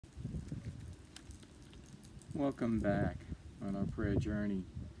Welcome back on our prayer journey.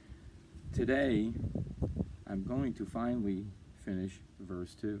 Today, I'm going to finally finish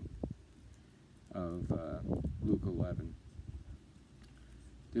verse 2 of Luke 11.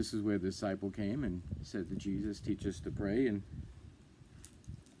 This is where the disciple came and said to Jesus, teach us to pray, and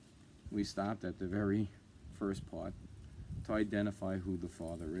we stopped at the very first part to identify who the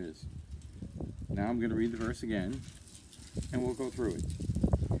Father is. Now I'm going to read the verse again, and we'll go through it.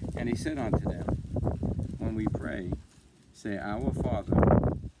 And he said unto them, when we pray, say, Our Father,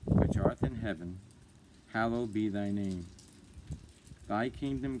 which art in heaven, hallowed be thy name. Thy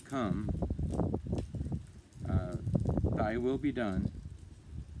kingdom come, thy will be done,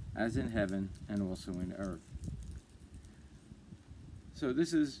 as in heaven and also in earth. So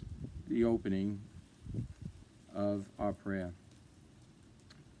this is the opening of our prayer,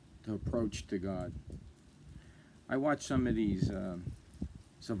 the approach to God. I watch some of these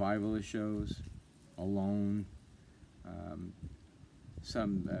survivalist shows, Alone,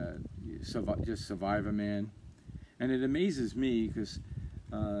 just Survivor Man, and it amazes me because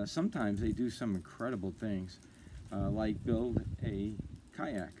sometimes they do some incredible things, like build a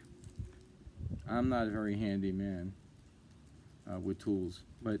kayak. I'm not a very handy man with tools,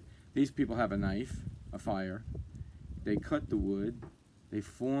 but these people have a knife, a fire, they cut the wood, they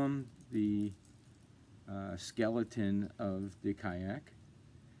form the skeleton of the kayak.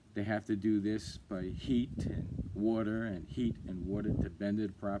 They have to do this by heat and water to bend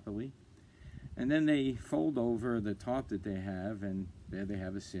it properly. And then they fold over the top that they have, and there they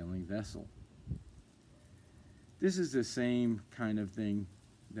have a sailing vessel. This is the same kind of thing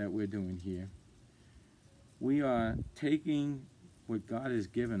that we're doing here. We are taking what God has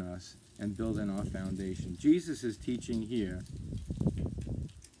given us and building our foundation. Jesus is teaching here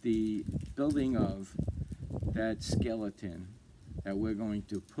the building of that skeleton that we're going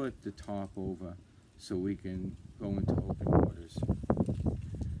to put the top over so we can go into open waters.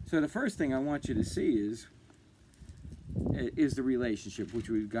 So the first thing I want you to see is the relationship, which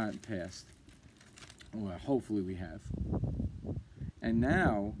we've gotten past. Well, hopefully we have. And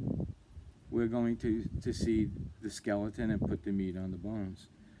now we're going to see the skeleton and put the meat on the bones.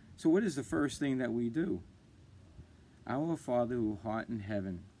 So what is the first thing that we do? Our Father who art in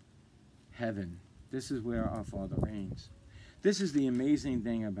heaven. Heaven. This is where our Father reigns. This is the amazing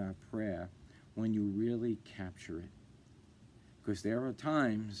thing about prayer when you really capture it. Because there are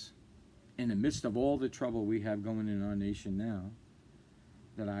times, in the midst of all the trouble we have going in our nation now,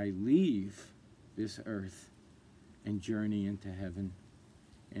 that I leave this earth and journey into heaven,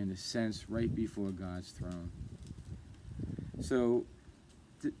 in a sense, right before God's throne. So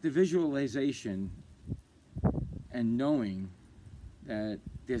the visualization and knowing that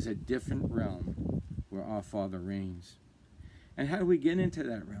there's a different realm where our Father reigns. And how do we get into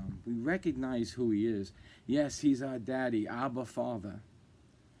that realm? We recognize who he is. Yes, he's our daddy, Abba Father.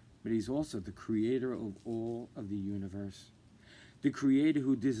 But he's also the creator of all of the universe. The creator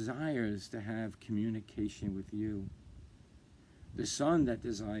who desires to have communication with you. The Son that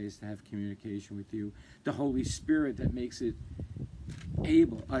desires to have communication with you. The Holy Spirit that makes it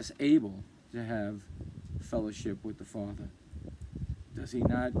us able to have fellowship with the Father. Does he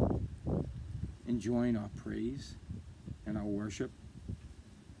not enjoin our praise and our worship?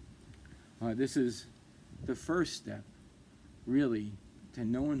 This is the first step, really, to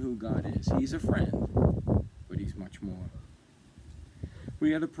knowing who God is. He's a friend, but he's much more.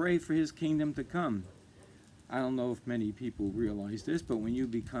 We got to pray for his kingdom to come. I don't know if many people realize this, but when you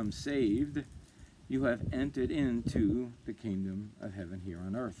become saved, you have entered into the kingdom of heaven here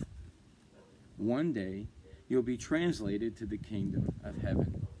on earth. One day, you'll be translated to the kingdom of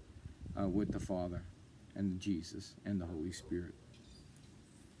heaven with the Father and Jesus and the Holy Spirit.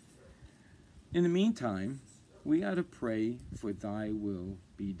 In the meantime, we ought to pray for thy will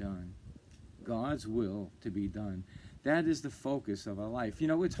be done. God's will to be done. That is the focus of our life. You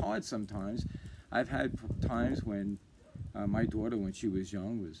know, it's hard sometimes. I've had times when my daughter, when she was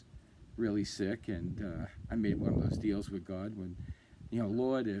young, was really sick, and I made one of those deals with God when, you know,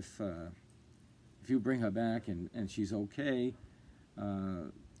 Lord, if you bring her back and she's okay,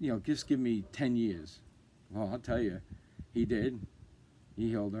 you know, just give me 10 years. Well, I'll tell you, he did. He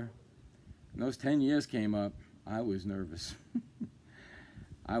healed her. And those 10 years came up, I was nervous.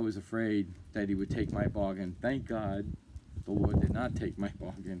 I was afraid that he would take my bargain. Thank God the Lord did not take my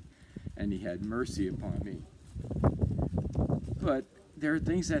bargain, and he had mercy upon me. But there are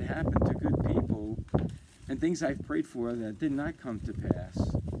things that happen to good people, and things I've prayed for that did not come to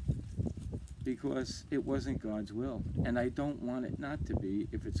pass because it wasn't God's will. And I don't want it not to be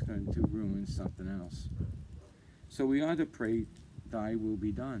if it's going to ruin something else. So we ought to pray, thy will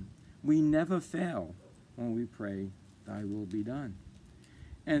be done. We never fail when we pray, thy will be done.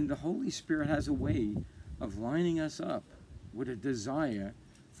 And the Holy Spirit has a way of lining us up with a desire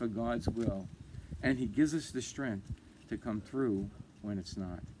for God's will. And he gives us the strength to come through when it's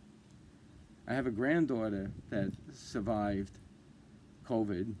not. I have a granddaughter that survived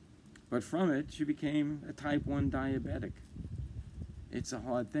COVID, but from it, she became a type 1 diabetic. It's a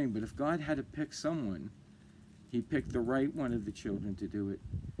hard thing, but if God had to pick someone, he picked the right one of the children to do it.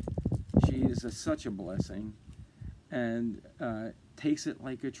 She is such a blessing and takes it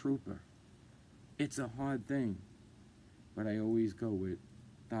like a trooper. It's a hard thing, but I always go with,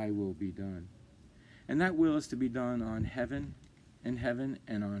 thy will be done. And that will is to be done on heaven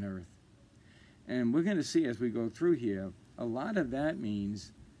and on earth. And we're going to see as we go through here, a lot of that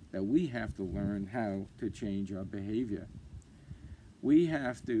means that we have to learn how to change our behavior. We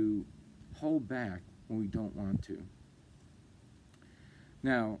have to hold back when we don't want to.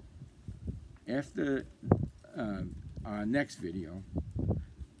 Now, after our next video,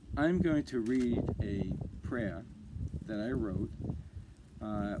 I'm going to read a prayer that I wrote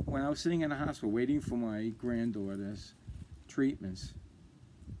when I was sitting in a hospital waiting for my granddaughter's treatments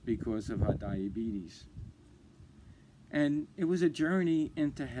because of her diabetes. And it was a journey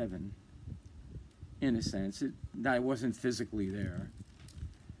into heaven, in a sense. I wasn't physically there,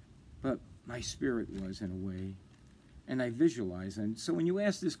 but my spirit was in a way, and I visualized. And so when you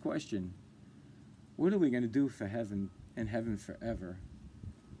ask this question, what are we going to do for heaven and heaven forever?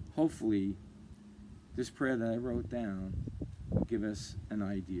 Hopefully, this prayer that I wrote down will give us an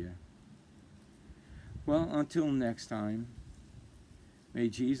idea. Well, until next time, may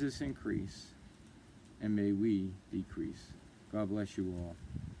Jesus increase and may we decrease. God bless you all.